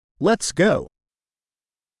Let's go.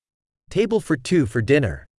 Table for two for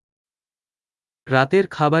dinner. রাতের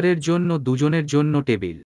খাবারের জন্য দুজনের জন্য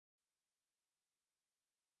table.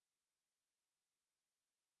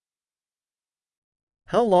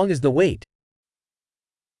 How long is the wait?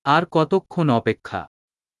 আর কতক্ষণ অপেক্ষা?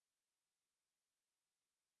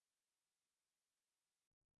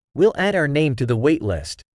 We'll add our name to the wait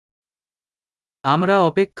list. আমরা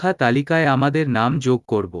অপেক্ষা তালিকায় আমাদের নাম যোগ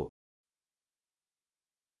করব।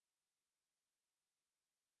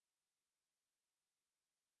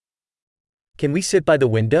 Can we sit by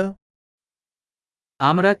the window?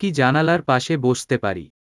 আমরা কি জানালার পাশে বসতে পারি?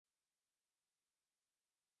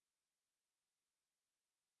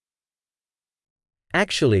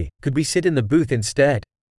 Actually, could we sit in the booth instead?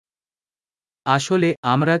 আসলে,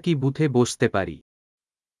 আমরা কি বুথে বসতে পারি?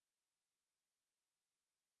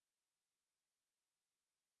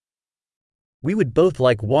 We would both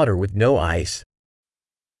like water with no ice.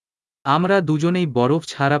 আমরা দুজনেই বরফ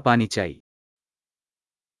ছাড়া পানি চাই।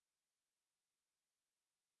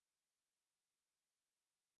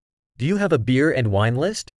 Do you have a beer and wine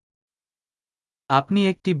list? আপনি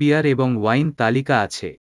একটি বিয়ার এবং ওয়াইন তালিকা আছে।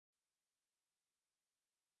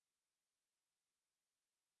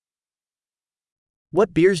 What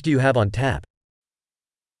beers do you have on tap?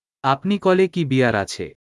 আপনি কলে কি বিয়ার আছে?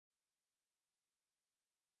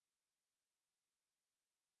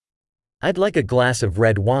 I'd like a glass of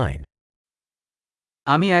red wine.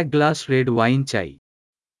 আমি এক গ্লাস রেড ওয়াইন চাই।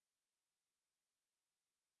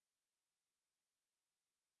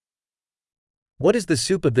 What is the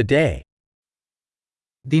soup of the day?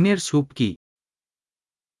 দিনের স্যুপ কি?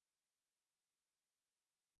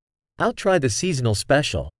 I'll try the seasonal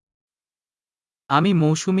special. আমি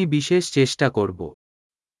মৌসুমী বিশেষ চেষ্টা করব।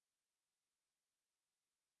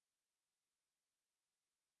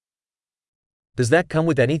 Does that come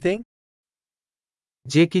with anything?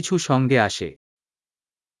 যে কিছু সঙ্গে আসে।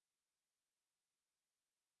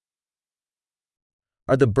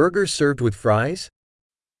 Are the burgers served with fries?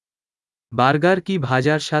 Burger কি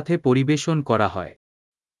ভাজার সাথে পরিবেশন করা হয়?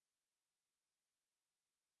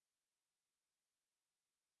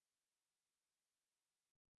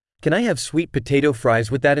 Can I have sweet potato fries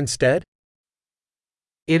with that instead?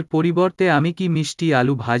 এর পরিবর্তে আমি কি মিষ্টি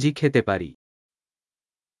আলু ভাজি খেতে পারি?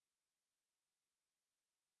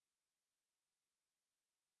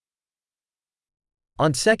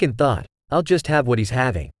 On second thought, I'll just have what he's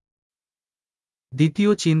having.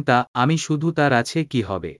 দ্বিতীয় চিন্তা, আমি শুধু তার আছে কি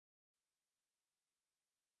হবে।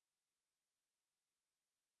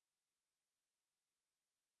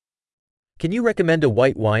 Can you recommend a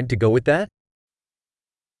white wine to go with that?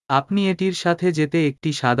 আপনি এটির সাথে যেতে একটি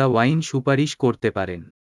সাদা ওয়াইন সুপারিশ করতে পারেন।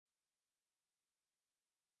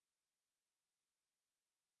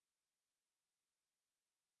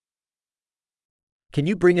 Can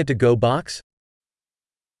you bring a to-go box?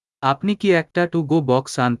 আপনি কি একটা টু গো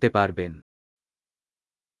বক্স আনতে পারবেন?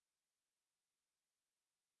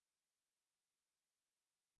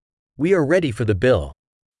 We are ready for the bill.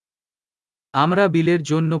 আমরা বিলের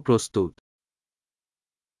জন্য প্রস্তুত।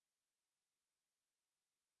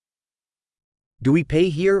 Do we pay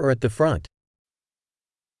here or at the front?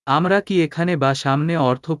 আমরা কি এখানে বা সামনে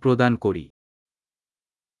অর্থ প্রদান করি?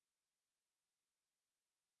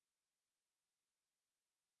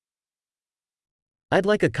 I'd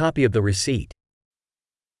like a copy of the receipt.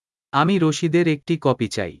 আমি রসিদের একটি কপি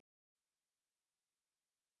চাই।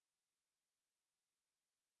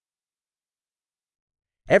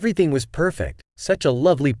 Everything was perfect. Such a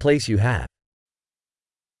lovely place you have.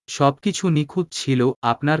 সবকিছু নিখুঁত ছিল,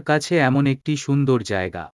 আপনার কাছে এমন একটি সুন্দর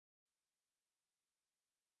জায়গা।